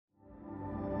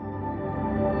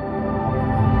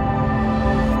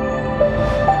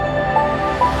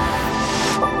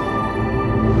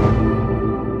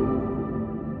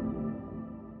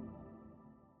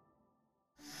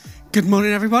Good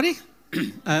morning, everybody.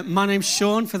 My name's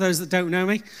Sean, for those that don't know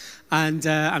me, and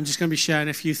I'm just going to be sharing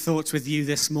a few thoughts with you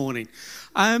this morning.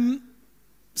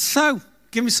 So,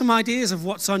 give me some ideas of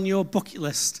what's on your bucket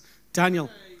list. Daniel?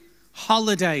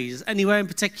 Holidays. Anywhere in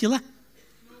particular?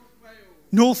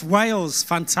 North Wales.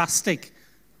 Fantastic.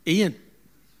 Ian?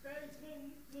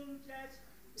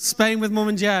 Spain with Mum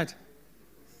and Jed.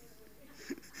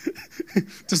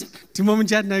 Do Mum and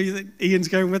Jed know that Ian's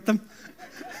going with them?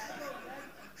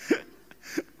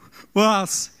 What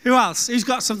else? Who else? Who's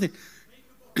got something?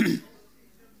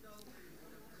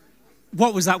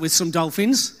 What was that with some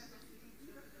dolphins?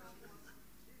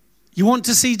 You want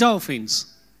to see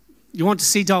dolphins? You want to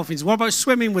see dolphins. What about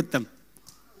swimming with them?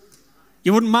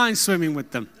 You wouldn't mind swimming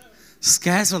with them?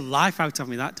 Scares the life out of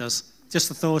me, that does. Just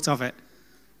the thought of it.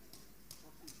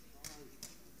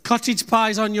 Cottage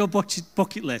pie's on your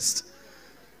bucket list.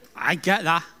 I get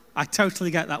that. I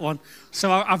totally get that one. So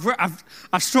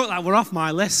I've struck that one off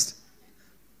my list.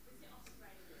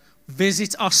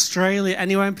 Visit Australia.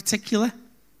 Anywhere in particular?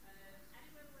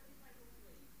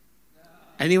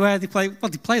 Anywhere they play?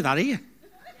 Well, they play that here.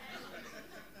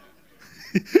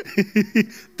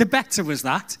 The better was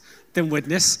that than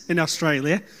Widnes in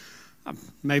Australia.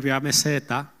 Maybe I misheard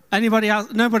that. Anybody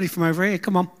else? Nobody from over here?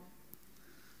 Come on.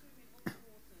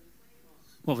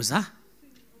 What was that?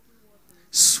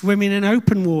 Swimming in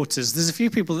open waters. There's a few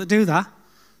people that do that.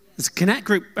 There's a Connect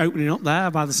group opening up there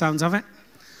by the sounds of it.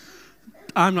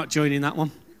 I'm not joining that one.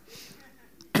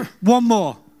 One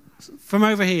more from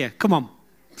over here. Come on.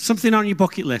 Something on your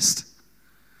bucket list.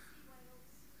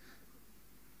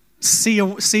 See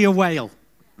a whale.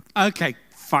 Okay,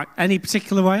 fine. Any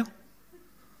particular whale?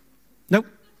 Nope.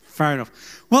 Fair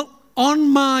enough. Well, on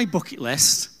my bucket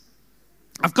list,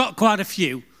 I've got quite a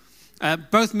few.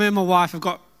 Both me and my wife have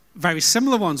got very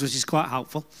similar ones, which is quite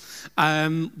helpful.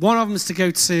 One of them is to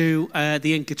go to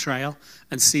the Inca Trail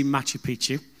and see Machu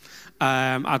Picchu.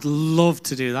 I'd love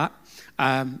to do that.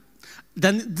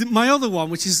 Then my other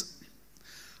one, which is,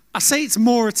 I say it's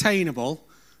more attainable,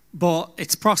 but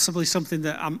it's possibly something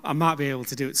that I might be able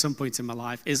to do at some point in my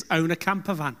life, is own a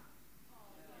camper van.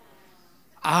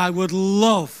 I would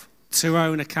love to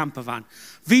own a camper van.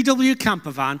 VW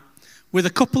camper van with a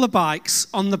couple of bikes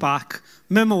on the back.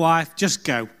 Me and my wife, just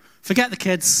go. Forget the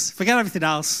kids, forget everything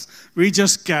else. We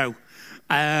just go.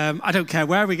 I don't care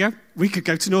where we go. We could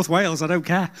go to North Wales, I don't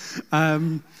care.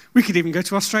 We could even go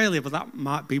to Australia, but that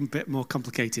might be a bit more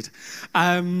complicated.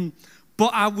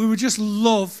 But we would just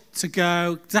love to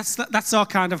go. That's our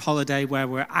kind of holiday where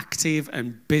we're active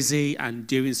and busy and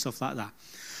doing stuff like that.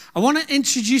 I want to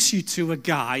introduce you to a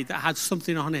guy that had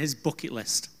something on his bucket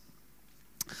list.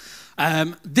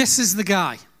 This is the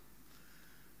guy.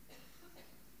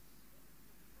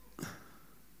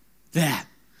 There.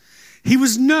 He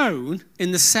was known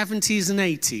in the 70s and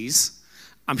 80s.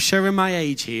 I'm showing my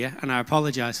age here, and I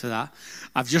apologize for that.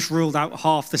 I've just ruled out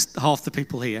half the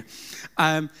people here.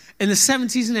 In the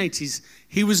 70s and 80s,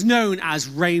 he was known as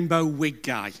Rainbow Wig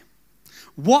Guy.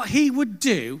 What he would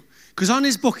do, because on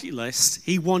his bucket list,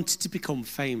 he wanted to become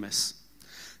famous.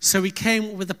 So he came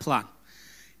up with a plan.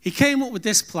 He came up with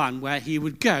this plan where he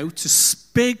would go to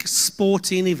big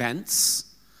sporting events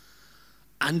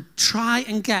and try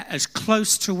and get as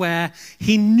close to where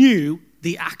he knew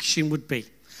the action would be.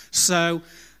 So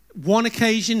one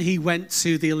occasion he went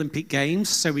to the Olympic Games,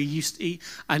 so he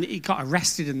got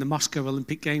arrested in the Moscow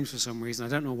Olympic Games for some reason. I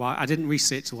don't know why. I didn't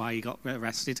research why he got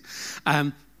arrested.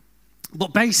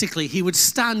 But basically, he would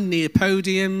stand near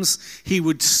podiums, he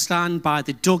would stand by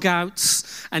the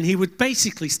dugouts, and he would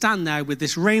basically stand there with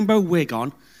this rainbow wig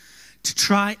on to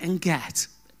try and get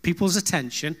people's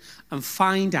attention and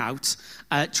find out,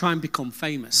 try and become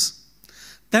famous.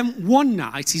 Then one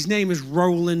night, his name is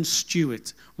Roland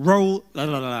Stewart.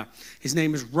 His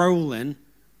name is Roland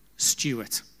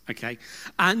Stewart, okay?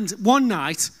 And one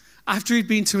night, after he'd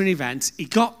been to an event, he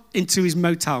got into his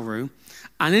motel room,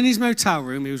 and in his motel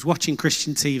room, he was watching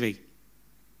Christian TV.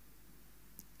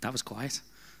 That was quiet.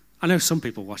 I know some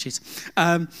people watch it.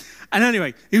 And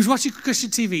anyway, he was watching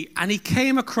Christian TV, and he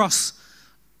came across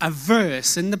a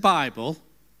verse in the Bible,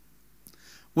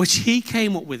 which he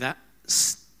came up with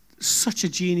such a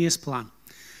genius plan.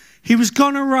 He was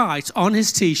going to write on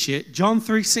his T-shirt, John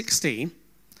 3:16,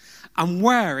 and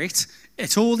wear it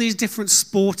at all these different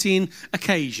sporting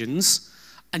occasions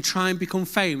and try and become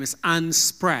famous and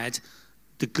spread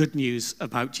the good news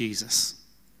about Jesus.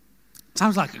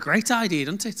 Sounds like a great idea,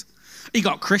 doesn't it? He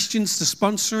got Christians to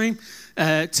sponsor him,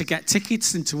 to get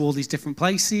tickets into all these different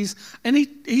places, and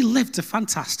he lived a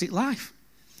fantastic life.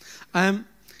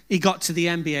 He got to the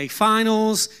NBA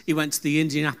finals. He went to the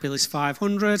Indianapolis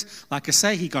 500. Like I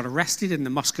say, he got arrested in the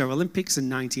Moscow Olympics in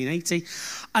 1980.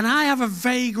 And I have a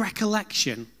vague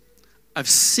recollection of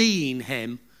seeing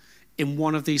him in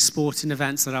one of these sporting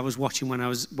events that I was watching when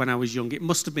I was young. It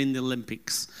must have been the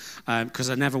Olympics, because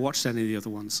I never watched any of the other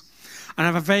ones. And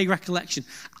I have a vague recollection.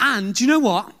 And do you know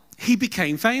what? He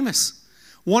became famous.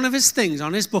 One of his things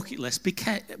on his bucket list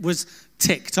was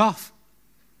ticked off.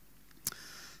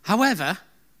 However,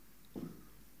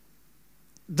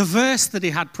 the verse that he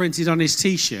had printed on his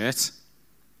T-shirt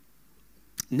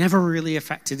never really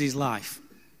affected his life.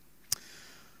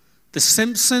 The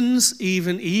Simpsons, he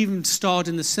even starred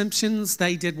in The Simpsons.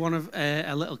 They did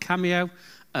a little cameo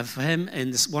of him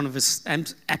in one of his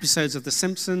episodes of The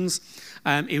Simpsons.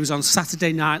 He was on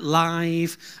Saturday Night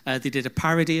Live. They did a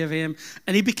parody of him.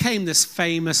 And he became this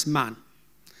famous man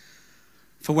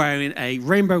for wearing a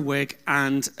rainbow wig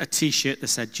and a T-shirt that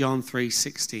said John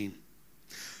 3:16.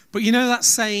 But you know that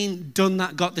saying, done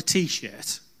that, got the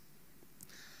T-shirt?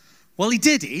 Well, he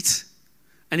did it,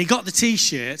 and he got the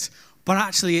T-shirt, but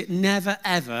actually it never,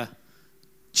 ever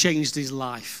changed his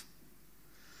life.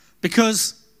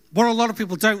 Because what a lot of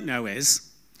people don't know is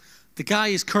the guy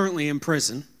is currently in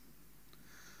prison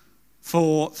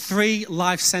for 3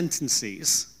 life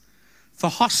sentences for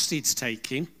hostage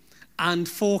taking and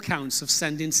 4 counts of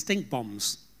sending stink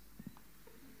bombs.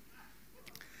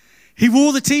 He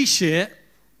wore the T-shirt,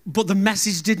 but the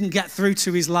message didn't get through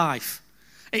to his life.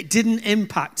 It didn't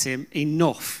impact him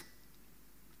enough.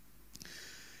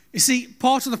 You see,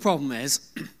 part of the problem is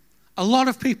a lot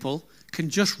of people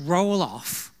can just roll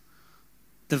off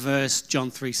the verse John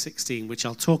 3:16, which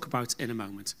I'll talk about in a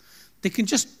moment. They can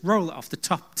just roll it off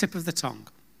the tip of the tongue.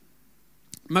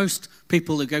 Most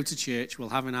people who go to church will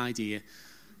have an idea.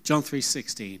 John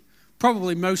 3:16.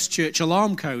 Probably most church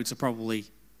alarm codes are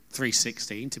probably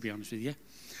 3:16, to be honest with you.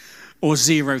 Or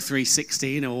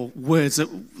 03:16, or words,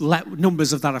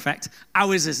 numbers of that effect.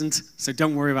 Ours isn't, so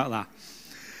don't worry about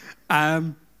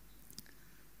that.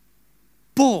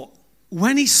 But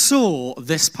when he saw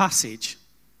this passage,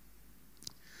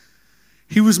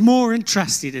 he was more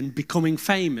interested in becoming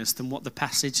famous than what the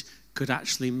passage could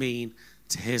actually mean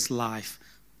to his life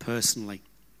personally.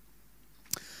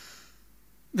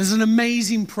 There's an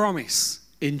amazing promise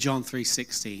in John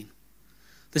 3:16.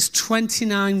 There's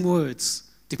 29 words,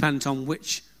 depending on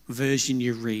which version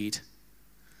you read.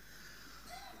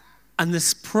 And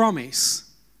this promise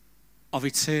of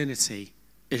eternity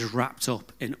is wrapped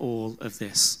up in all of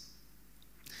this.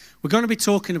 We're going to be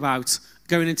talking about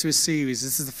going into a series.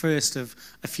 This is the first of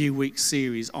a few weeks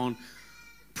series on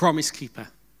Promise Keeper,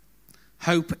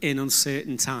 hope in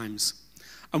uncertain times.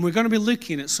 And we're going to be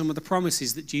looking at some of the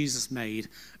promises that Jesus made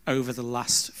over the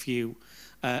next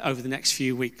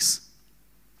few weeks.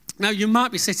 Now, you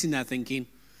might be sitting there thinking,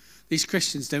 these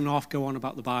Christians don't half go on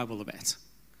about the Bible a bit.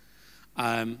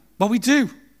 But we do.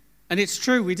 And it's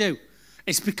true, we do.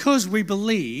 It's because we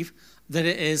believe that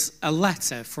it is a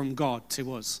letter from God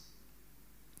to us.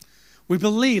 We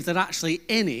believe that actually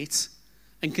in it,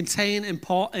 and contained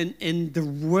in the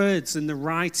words and the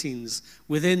writings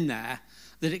within there,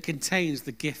 that it contains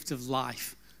the gift of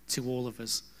life to all of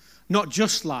us. Not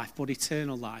just life, but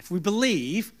eternal life. We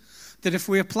believe that if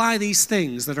we apply these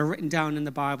things that are written down in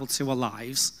the Bible to our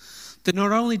lives, that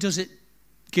not only does it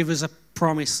give us a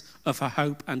promise of a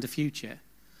hope and a future,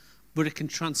 but it can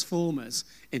transform us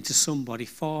into somebody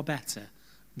far better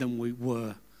than we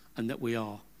were and that we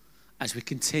are, as we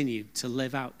continue to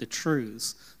live out the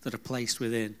truths that are placed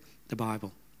within the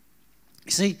Bible.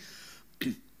 You see,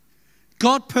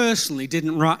 God personally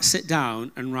didn't sit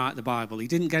down and write the Bible. He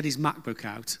didn't get his MacBook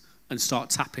out and start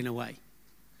tapping away.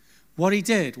 What he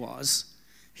did was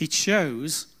he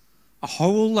chose a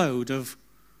whole load of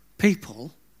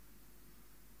people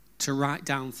to write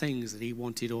down things that he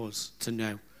wanted us to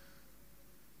know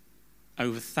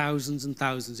over thousands and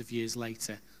thousands of years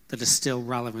later that are still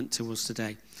relevant to us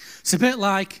today. It's a bit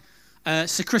like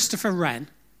Sir Christopher Wren.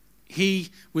 He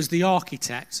was the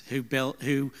architect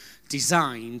who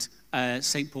designed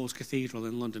St. Paul's Cathedral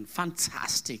in London.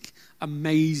 Fantastic,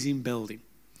 amazing building.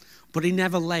 But he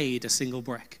never laid a single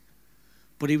brick.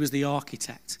 But he was the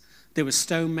architect. There were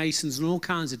stonemasons and all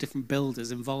kinds of different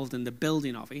builders involved in the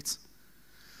building of it.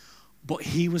 But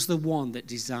he was the one that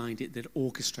designed it, that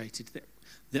orchestrated it,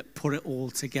 that put it all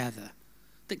together,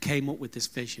 that came up with this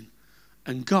vision.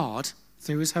 And God,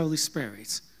 through his Holy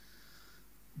Spirit,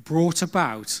 brought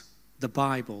about the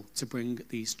Bible to bring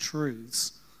these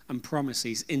truths and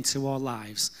promises into our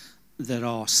lives that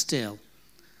are still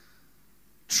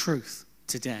truth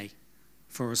today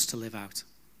for us to live out.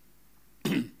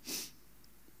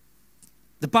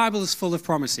 The Bible is full of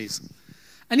promises.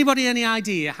 Anybody any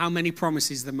idea how many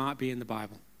promises there might be in the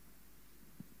Bible?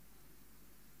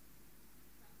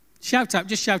 Shout out,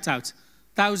 just shout out.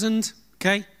 1,000,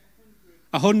 okay?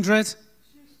 100,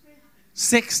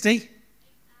 60,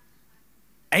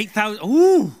 8,000.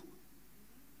 Ooh.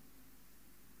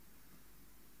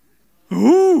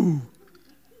 Ooh.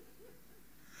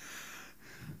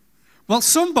 Well,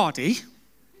 somebody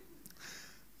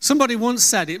once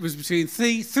said it was between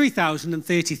 3,000 and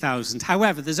 30,000.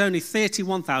 However, there's only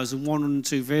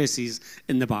 31,102 verses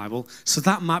in the Bible, so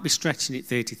that might be stretching it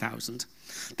 30,000.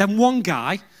 Then one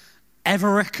guy,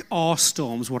 Everick R.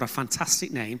 Storms, what a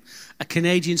fantastic name, a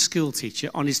Canadian school teacher,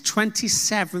 on his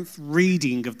 27th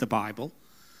reading of the Bible,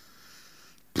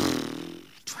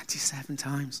 27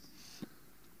 times.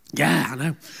 Yeah, I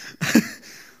know.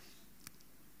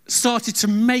 Started to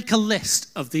make a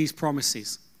list of these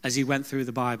promises as he went through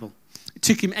the Bible. It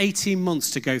took him 18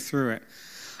 months to go through it.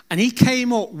 And he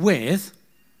came up with,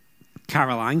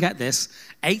 Caroline, get this,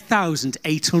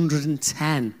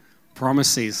 8,810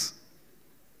 promises.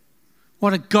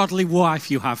 What a godly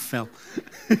wife you have, Phil.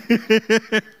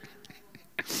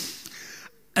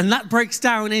 And that breaks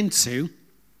down into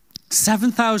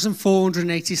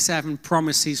 7,487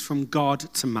 promises from God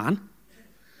to man.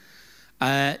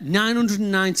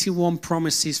 991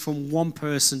 promises from one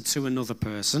person to another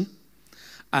person.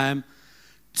 2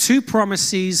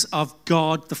 promises of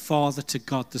God the Father to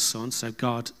God the Son, so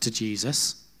God to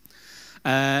Jesus.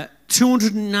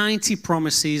 290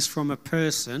 promises from a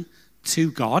person to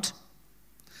God.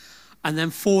 And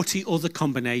then 40 other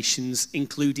combinations,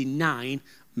 including 9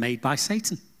 made by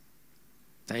Satan.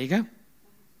 There you go.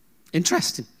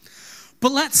 Interesting.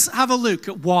 But let's have a look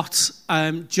at what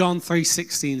John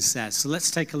 3:16 says. So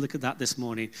let's take a look at that this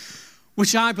morning,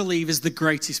 which I believe is the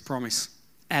greatest promise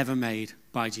ever made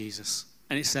by Jesus.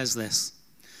 And it says this: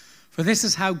 "For this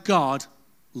is how God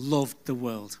loved the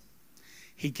world.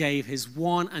 He gave his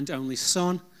one and only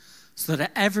Son, so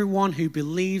that everyone who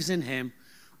believes in him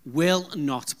will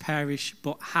not perish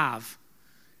but have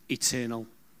eternal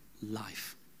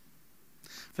life."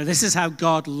 For this is how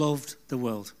God loved the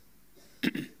world,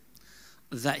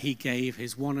 that he gave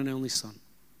his one and only Son,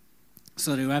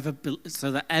 so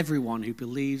that everyone who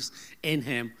believes in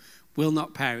him will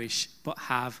not perish but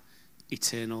have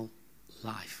eternal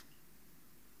life.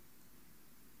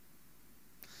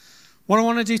 What I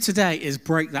want to do today is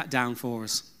break that down for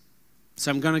us.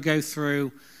 So I'm going to go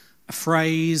through a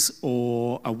phrase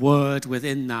or a word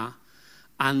within that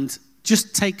and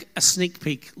just take a sneak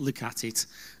peek look at it,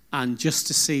 and just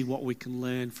to see what we can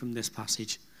learn from this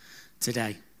passage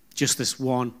today. Just this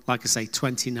one, like I say,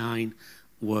 29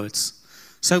 words.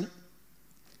 So,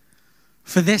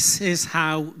 for this is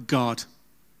how God,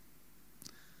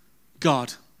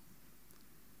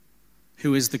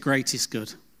 who is the greatest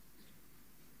good,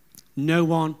 no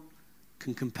one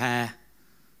can compare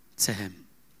to him.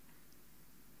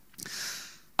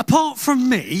 Apart from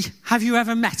me, have you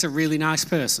ever met a really nice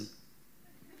person?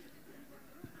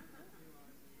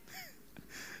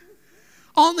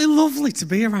 Aren't they lovely to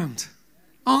be around?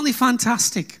 Aren't they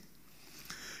fantastic?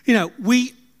 You know,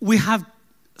 we have,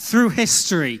 through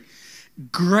history,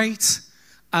 great,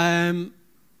 I've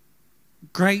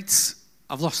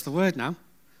lost the word now,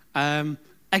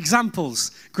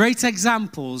 great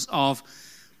examples of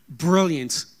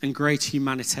brilliant and great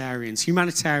humanitarians.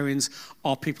 Humanitarians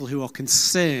are people who are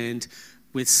concerned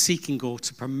with seeking or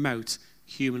to promote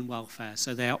human welfare.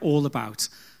 So they are all about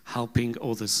helping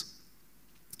others.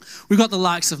 We've got the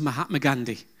likes of Mahatma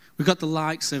Gandhi. We've got the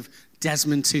likes of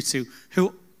Desmond Tutu,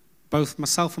 who both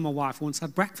myself and my wife once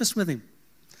had breakfast with him.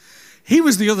 He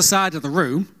was the other side of the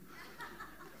room,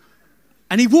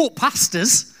 and he walked past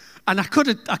us, and I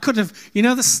could have, you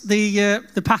know,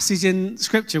 the passage in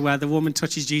Scripture where the woman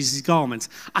touches Jesus' garment.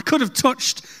 I could have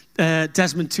touched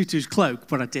Desmond Tutu's cloak,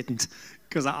 but I didn't,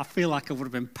 because I feel like I would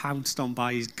have been pounced on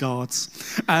by his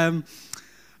guards. Nelson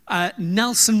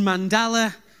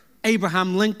Mandela,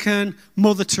 Abraham Lincoln,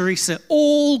 Mother Teresa,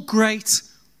 all great,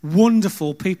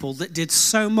 wonderful people that did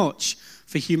so much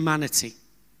for humanity.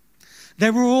 They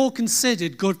were all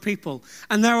considered good people.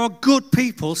 And there are good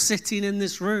people sitting in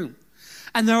this room.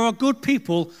 And there are good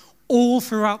people all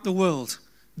throughout the world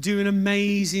doing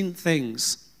amazing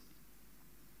things.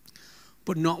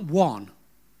 But not one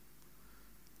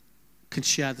can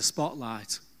share the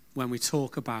spotlight when we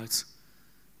talk about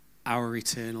our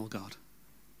eternal God.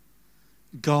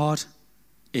 God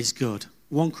is good.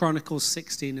 1 Chronicles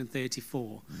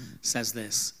 16:34 says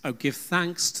this: "Oh, give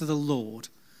thanks to the Lord,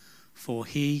 for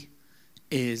he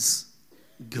is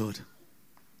good."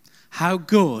 How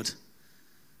good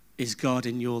is God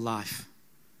in your life?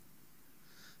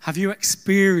 Have you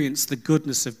experienced the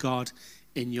goodness of God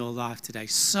in your life today.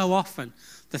 So often,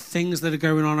 the things that are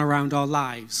going on around our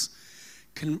lives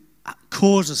can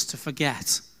cause us to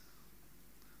forget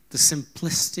the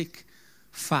simplistic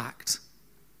fact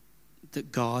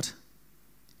that God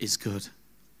is good.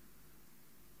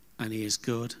 And he is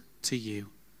good to you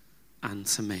and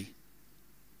to me.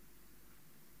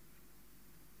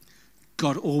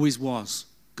 God always was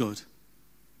good,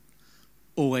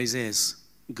 always is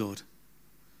good,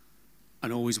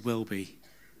 and always will be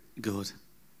good.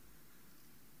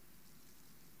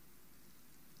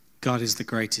 God is the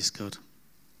greatest good.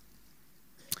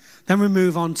 Then we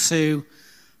move on to,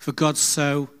 for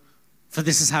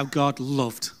this is how God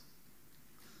loved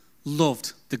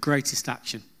the greatest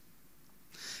action.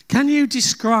 Can you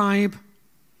describe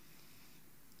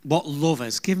what love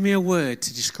is? Give me a word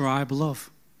to describe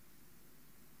love.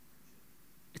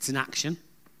 It's an action.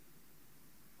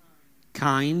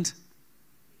 Kind.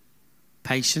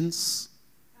 Patience.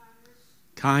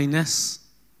 Kindness.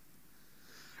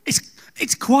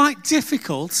 It's quite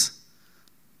difficult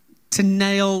to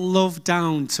nail love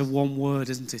down to one word,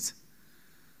 isn't it?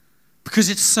 Because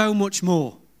it's so much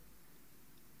more.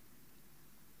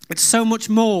 It's so much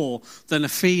more than a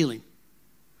feeling.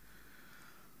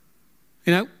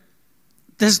 You know,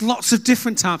 there's lots of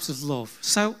different types of love.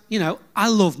 So, you know, I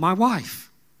love my wife.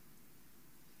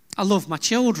 I love my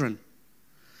children.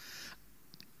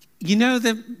 You know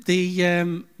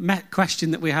the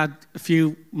question that we had a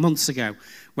few months ago,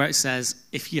 where it says,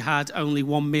 if you had only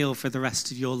one meal for the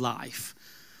rest of your life,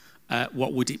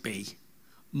 what would it be?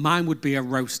 Mine would be a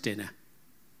roast dinner,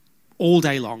 all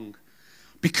day long.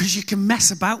 Because you can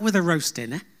mess about with a roast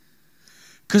dinner.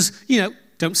 Because, you know,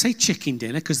 don't say chicken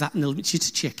dinner, because that limits you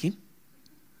to chicken.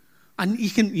 And you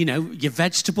can, you know, your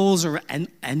vegetables are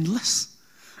endless.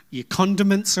 Your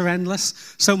condiments are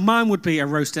endless. So mine would be a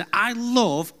roast dinner. I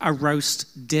love a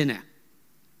roast dinner.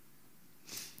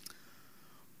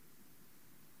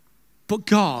 But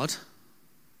God,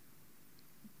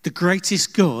 the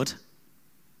greatest good,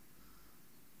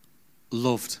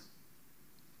 loves.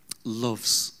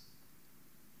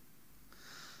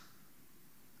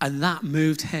 And that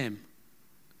moved him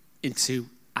into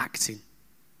acting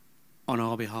on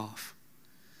our behalf.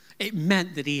 It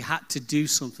meant that he had to do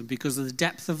something because of the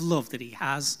depth of love that he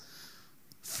has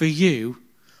for you,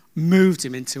 moved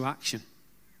him into action.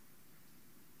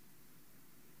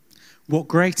 What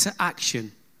greater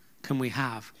action can we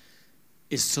have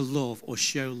is to love or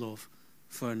show love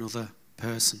for another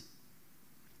person.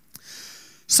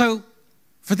 So,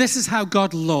 for this is how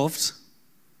God loved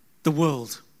the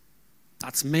world.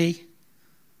 That's me.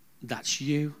 That's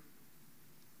you.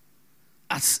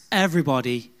 That's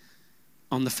everybody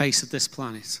on the face of this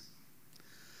planet.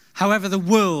 However, the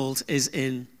world is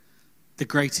in the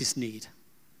greatest need.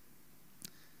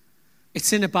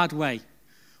 It's in a bad way.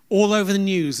 All over the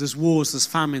news, there's wars, there's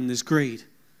famine, there's greed.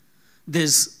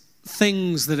 There's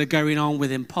things that are going on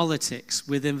within politics,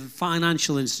 within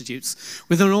financial institutes,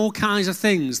 within all kinds of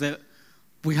things that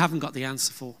we haven't got the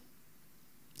answer for.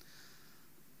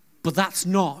 But that's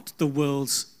not the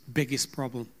world's biggest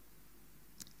problem.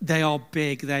 They are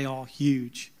big, they are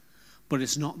huge, but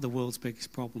it's not the world's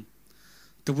biggest problem.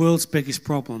 The world's biggest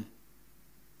problem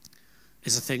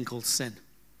is a thing called sin.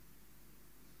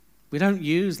 We don't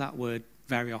use that word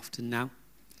very often now.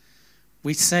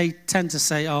 We tend to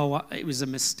say, oh, it was a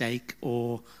mistake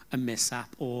or a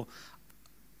mishap or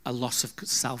a loss of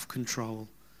self-control.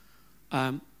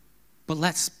 But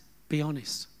let's be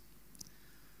honest.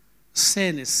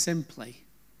 Sin is simply,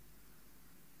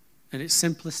 in its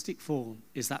simplistic form,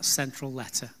 is that central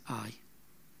letter I.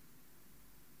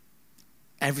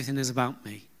 Everything is about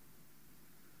me.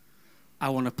 I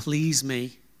want to please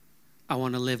me. I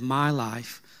want to live my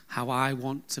life how I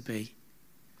want to be.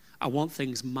 I want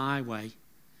things my way.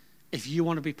 If you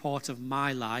want to be part of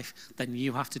my life, then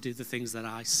you have to do the things that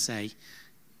I say.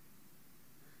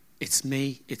 It's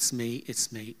me, it's me,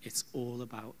 it's me. It's all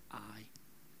about I.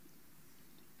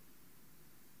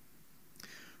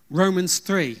 Romans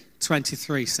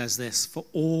 3:23 says this, for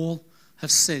all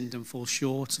have sinned and fall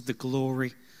short of the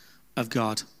glory of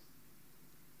God.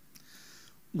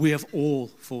 We have all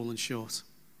fallen short.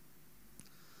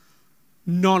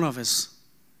 None of us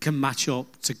can match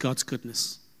up to God's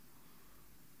goodness,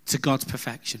 to God's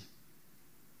perfection.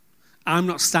 I'm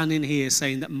not standing here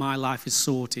saying that my life is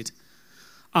sorted.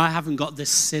 I haven't got this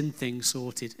sin thing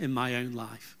sorted in my own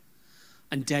life.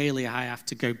 And daily I have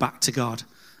to go back to God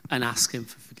and ask him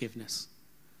for forgiveness.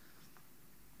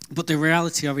 But the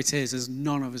reality of it is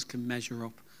none of us can measure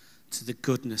up to the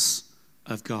goodness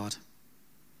of God.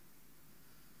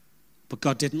 But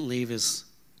God didn't leave us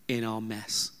in our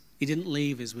mess. He didn't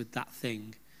leave us with that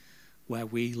thing where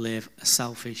we live a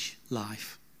selfish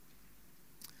life.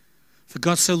 For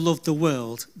God so loved the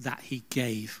world that he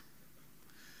gave,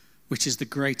 which is the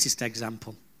greatest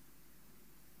example.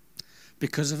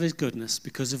 Because of his goodness,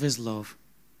 because of his love,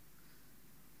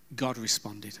 God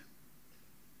responded.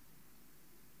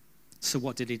 So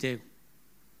what did he do?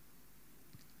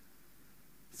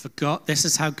 For God, this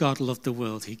is how God loved the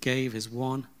world. He gave his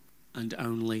one and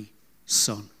only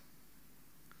Son,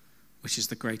 which is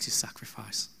the greatest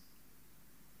sacrifice.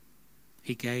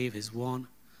 He gave his one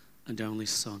and only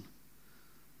Son.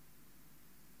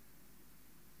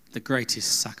 The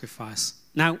greatest sacrifice.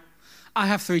 Now, I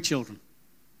have 3 children.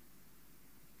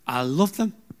 I love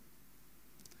them.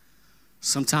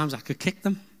 Sometimes I could kick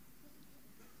them.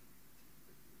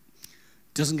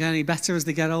 Doesn't get any better as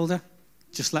they get older.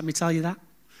 Just let me tell you that.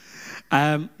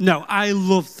 No, I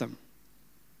love them.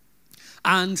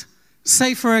 And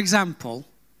say, for example,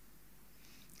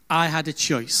 I had a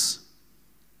choice.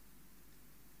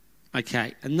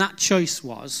 Okay, and that choice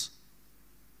was,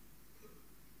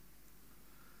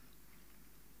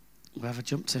 where have I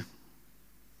jumped to?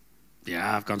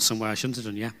 Yeah, I've gone somewhere I shouldn't have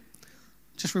done, yeah.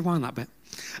 Just rewind that bit.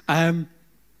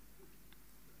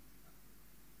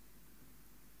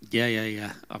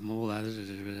 Yeah. I'm all there.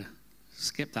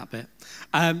 Skip that bit.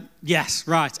 Yes,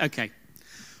 right, okay.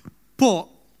 But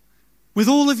with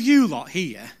all of you lot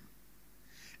here,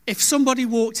 if somebody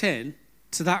walked in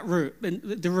to that room, in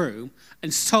the room,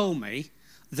 and told me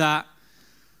that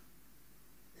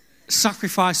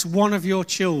sacrifice one of your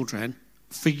children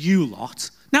for you lot.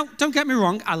 Now, don't get me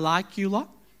wrong, I like you lot.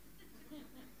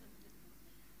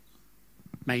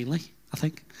 Mainly, I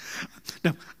think.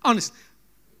 No, honest.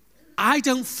 I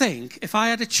don't think if I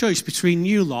had a choice between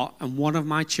you lot and one of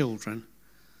my children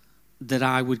that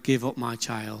I would give up my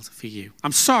child for you.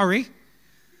 I'm sorry.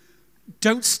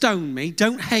 Don't stone me.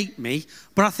 Don't hate me.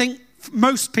 But I think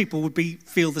most people would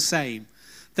feel the same.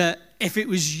 That if it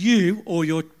was you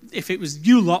if it was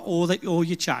you lot or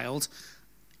your child,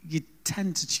 you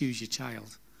tend to choose your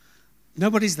child.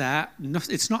 Nobody's there.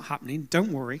 It's not happening.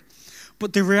 Don't worry.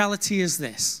 But the reality is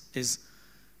this, is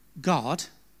God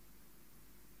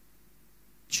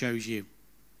chose you.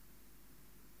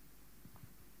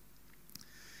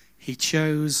 He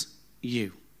chose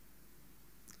you.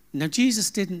 Now,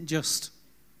 Jesus didn't just...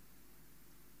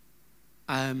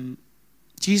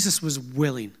 Jesus was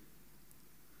willing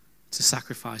to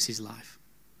sacrifice his life.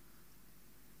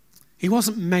 He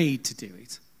wasn't made to do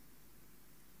it.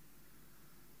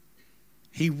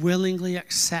 He willingly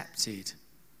accepted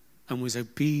and was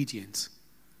obedient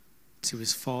to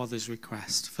his Father's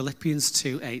request. Philippians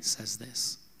 2:8 says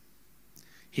this.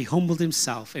 He humbled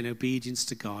himself in obedience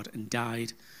to God and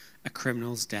died a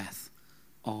criminal's death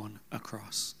on a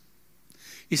cross.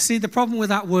 You see, the problem with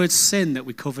that word sin that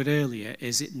we covered earlier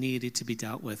is it needed to be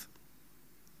dealt with.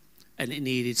 And it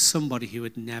needed somebody who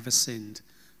had never sinned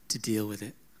to deal with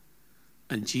it.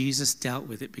 And Jesus dealt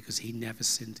with it because he never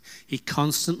sinned. He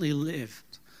constantly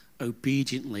lived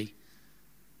obediently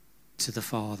to the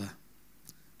Father.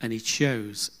 And he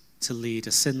chose to lead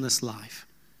a sinless life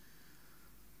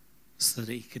so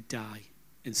that he could die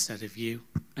instead of you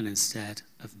and instead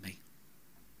of me.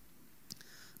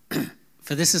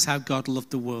 For this is how God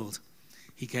loved the world.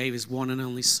 He gave his one and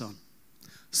only Son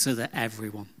so that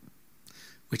everyone,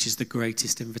 which is the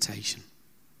greatest invitation.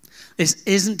 This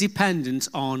isn't dependent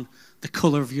on the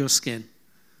color of your skin.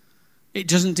 It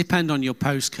doesn't depend on your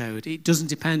postcode. It doesn't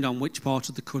depend on which part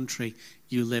of the country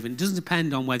you live in. It doesn't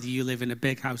depend on whether you live in a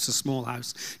big house or small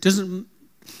house. It doesn't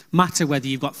matter whether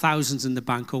you've got thousands in the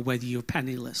bank or whether you're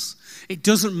penniless. It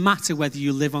doesn't matter whether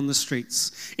you live on the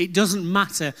streets. It doesn't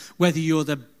matter whether you're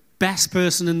the best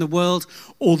person in the world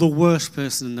or the worst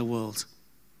person in the world.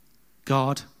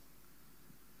 God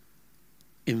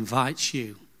invites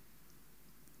you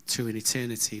to an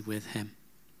eternity with him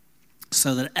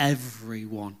so that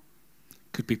everyone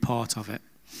could be part of it.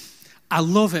 I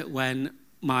love it when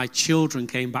my children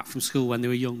came back from school when they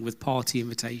were young with party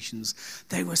invitations.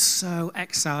 They were so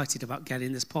excited about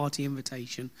getting this party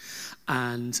invitation,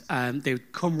 and they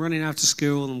would come running out of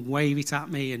school and wave it at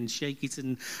me and shake it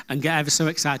and get ever so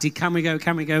excited. Can we go?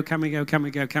 Can we go? Can we go? Can we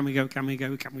go? Can we go? Can we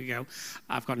go? Can we go?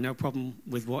 I've got no problem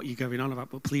with what you're going on about,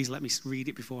 but please let me read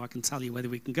it before I can tell you whether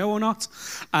we can go or not.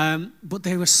 But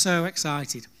they were so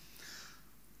excited.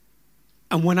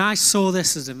 And when I saw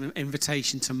this as an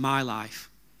invitation to my life,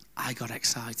 I got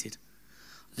excited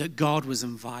that God was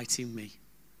inviting me.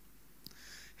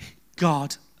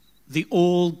 God, the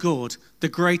all good, the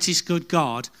greatest good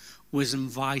God, was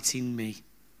inviting me.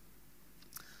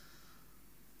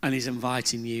 And he's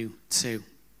inviting you too.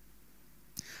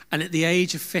 And at the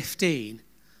age of 15,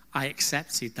 I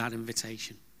accepted that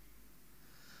invitation.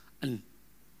 And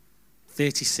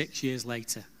 36 years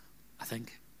later, I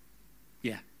think,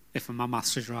 yeah, if my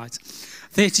maths is right,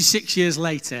 36 years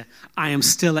later, I am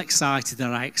still excited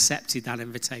that I accepted that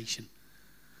invitation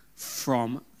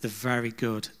from the very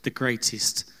good, the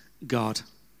greatest God.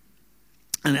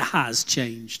 And it has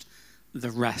changed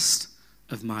the rest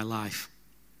of my life.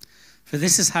 For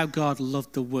this is how God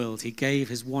loved the world. He gave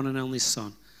his one and only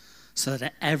Son, so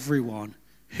that everyone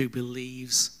who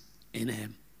believes in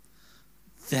him,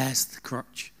 there's the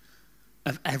crutch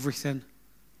of everything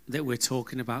that we're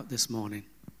talking about this morning.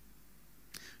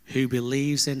 Who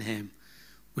believes in him,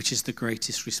 which is the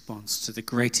greatest response to the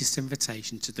greatest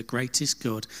invitation, to the greatest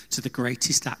good, to the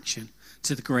greatest action,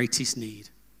 to the greatest need.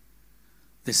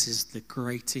 This is the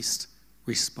greatest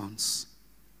response.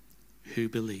 Who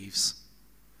believes?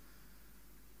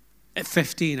 At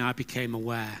 15, I became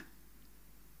aware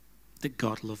that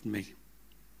God loved me.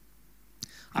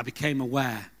 I became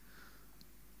aware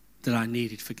that I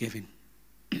needed forgiving.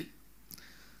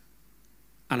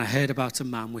 And I heard about a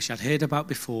man, which I'd heard about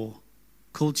before,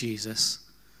 called Jesus,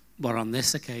 but on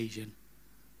this occasion,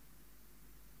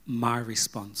 my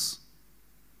response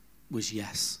was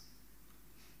yes.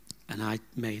 And I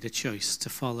made a choice to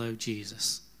follow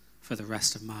Jesus for the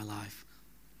rest of my life.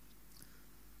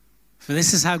 For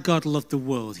this is how God loved the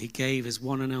world. He gave his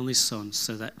one and only Son,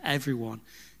 so that everyone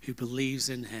who believes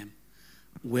in him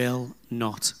will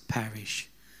not perish,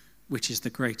 which is the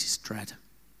greatest dread.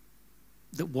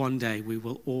 That one day we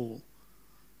will all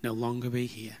no longer be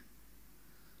here.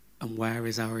 And where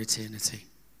is our eternity?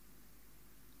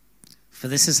 For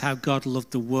this is how God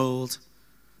loved the world,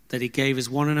 that he gave his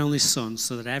one and only Son,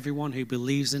 so that everyone who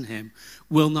believes in him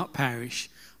will not perish,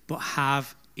 but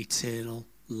have eternal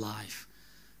life,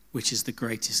 which is the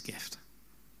greatest gift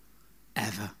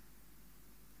ever.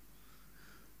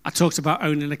 I talked about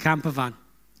owning a camper van.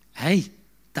 Hey,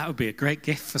 that would be a great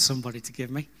gift for somebody to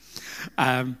give me.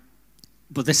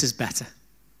 But this is better.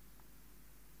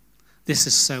 This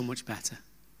is so much better.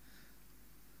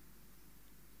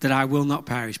 That I will not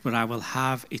perish, but I will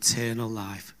have eternal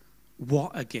life.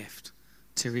 What a gift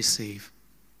to receive.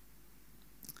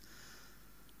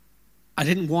 I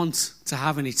didn't want to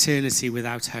have an eternity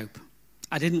without hope.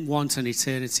 I didn't want an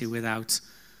eternity without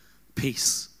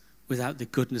peace, without the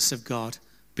goodness of God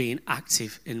being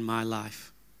active in my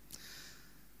life.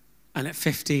 And at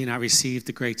 15, I received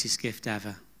the greatest gift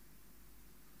ever.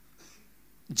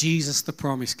 Jesus, the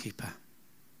promise keeper,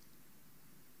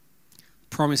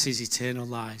 promises eternal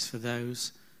lives for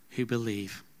those who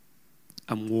believe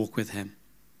and walk with him.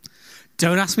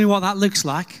 Don't ask me what that looks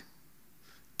like.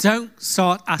 Don't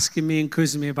start asking me and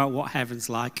quizzing me about what heaven's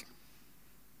like.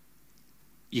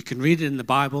 You can read it in the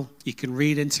Bible. You can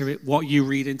read into it what you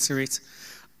read into it.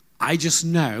 I just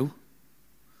know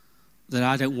that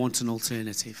I don't want an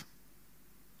alternative.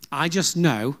 I just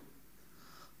know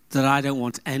that I don't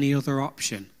want any other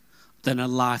option than a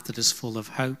life that is full of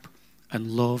hope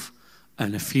and love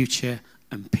and a future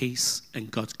and peace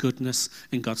and God's goodness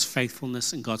and God's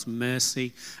faithfulness and God's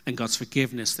mercy and God's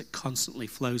forgiveness that constantly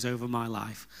flows over my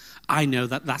life. I know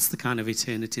that that's the kind of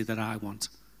eternity that I want.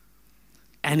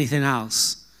 Anything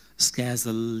else scares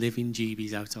the living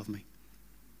jeebies out of me.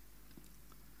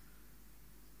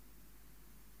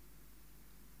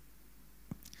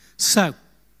 So,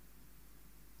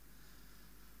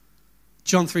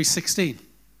 John 3:16,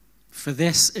 for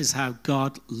this is how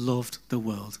God loved the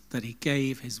world, that he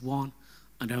gave his one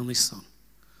and only Son,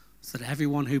 so that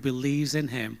everyone who believes in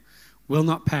him will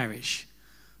not perish,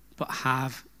 but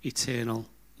have eternal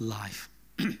life.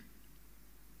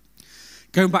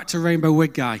 Going back to Rainbow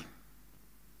Wig Guy,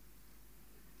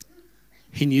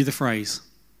 he knew the phrase.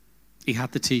 He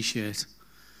had the t-shirt,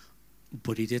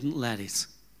 but he didn't let it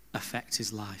affect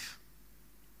his life.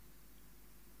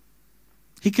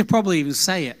 He could probably even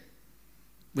say it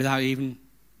without even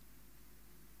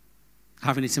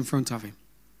having it in front of him.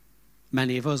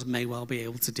 Many of us may well be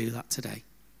able to do that today.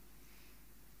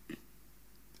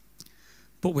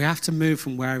 But we have to move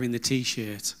from wearing the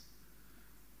t-shirt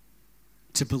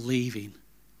to believing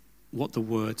what the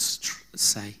words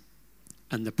say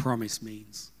and the promise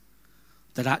means.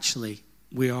 That actually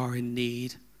we are in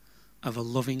need of a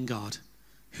loving God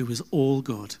who is all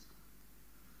good,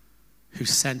 who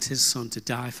sent his Son to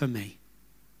die for me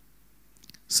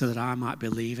so that I might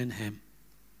believe in him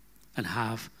and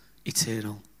have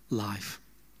eternal life.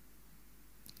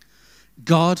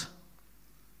 God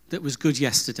that was good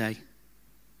yesterday,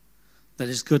 that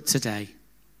is good today,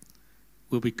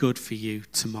 will be good for you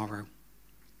tomorrow.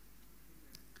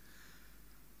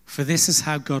 For this is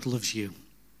how God loves you.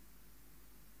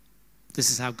 This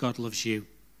is how God loves you.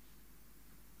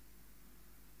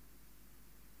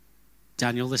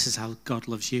 Daniel, this is how God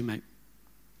loves you, mate.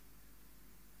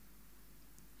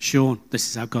 Sean, this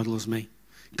is how God loves me.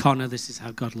 Connor, this is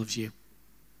how God loves you.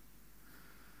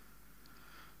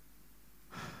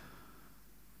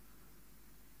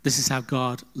 This is how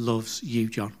God loves you,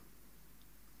 John.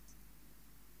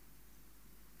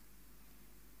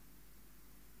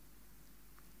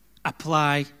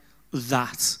 Apply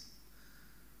that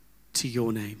to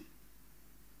your name.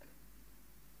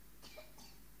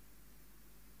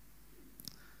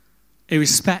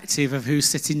 Irrespective of who's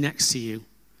sitting next to you,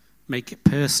 make it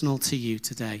personal to you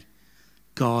today.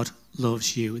 God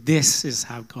loves you. This is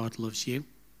how God loves you.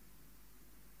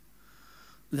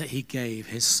 That he gave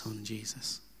his son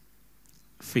Jesus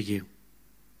for you.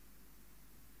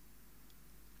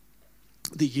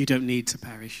 That you don't need to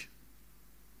perish,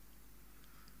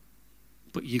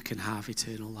 but you can have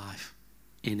eternal life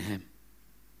in him.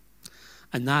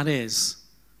 And that is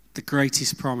the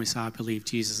greatest promise I believe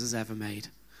Jesus has ever made.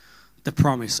 The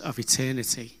promise of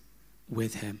eternity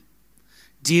with him.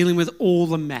 Dealing with all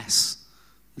the mess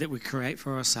that we create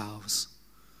for ourselves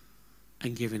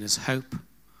and giving us hope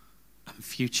and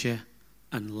future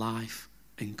and life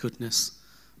and goodness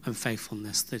and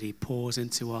faithfulness that he pours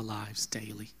into our lives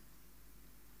daily.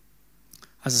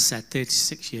 As I said,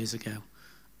 36 years ago,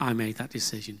 I made that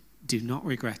decision. Do not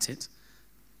regret it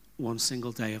one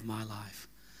single day of my life,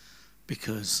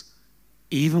 because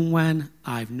even when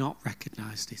I've not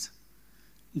recognized it,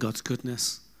 God's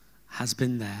goodness has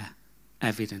been there,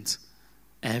 evident,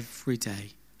 every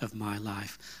day of my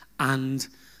life. And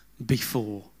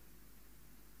before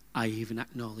I even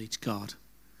acknowledge God,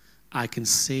 I can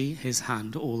see his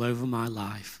hand all over my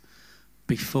life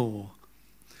before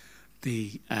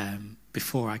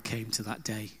I came to that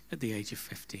day at the age of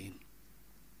 15.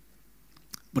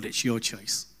 But it's your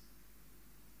choice.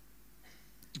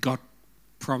 God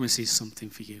promises something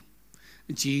for you.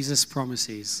 Jesus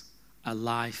promises a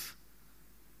life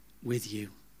with you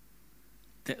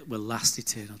that will last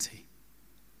eternity.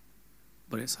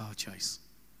 But it's our choice.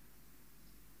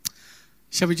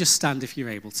 Shall we just stand if you're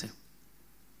able to?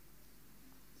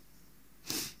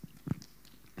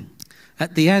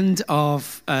 At the end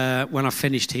of when I've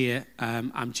finished here,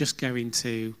 I'm just going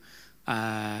to,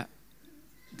 the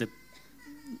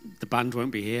band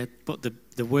won't be here, but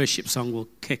the worship song will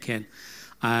kick in.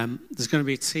 There's going to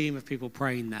be a team of people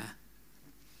praying there.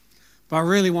 But I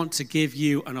really want to give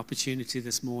you an opportunity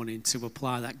this morning to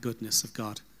apply that goodness of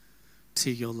God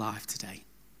to your life today.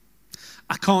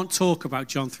 I can't talk about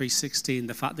John 3:16,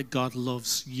 the fact that God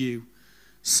loves you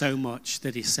so much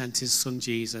that he sent his son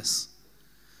Jesus,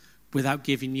 without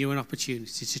giving you an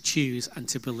opportunity to choose and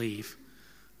to believe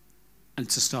and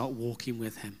to start walking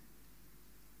with him.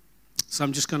 So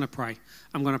I'm just going to pray.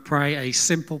 I'm going to pray a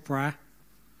simple prayer.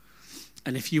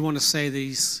 And if you want to say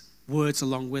these words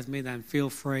along with me, then feel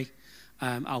free.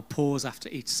 I'll pause after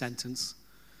each sentence.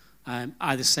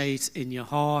 Either say it in your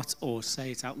heart or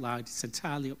say it out loud. It's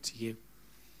entirely up to you.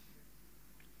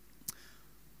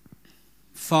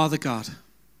 Father God,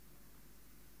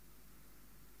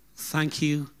 thank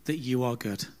you that you are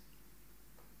good.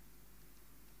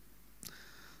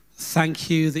 Thank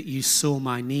you that you saw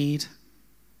my need.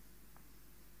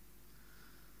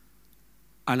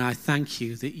 And I thank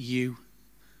you that you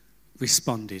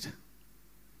responded.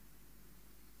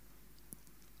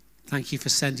 Thank you for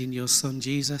sending your son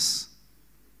Jesus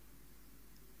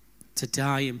to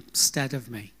die instead of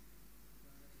me,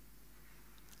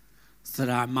 so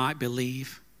that I might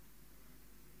believe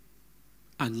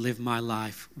and live my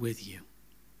life with you.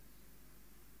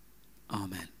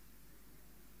 Amen.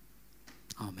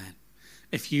 Amen.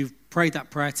 If you've prayed that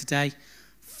prayer today,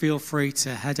 feel free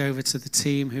to head over to the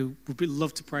team who would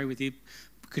love to pray with you.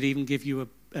 Could even give you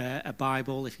a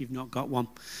Bible if you've not got one.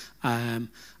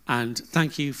 And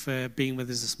thank you for being with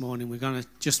us this morning. We're going to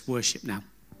just worship now.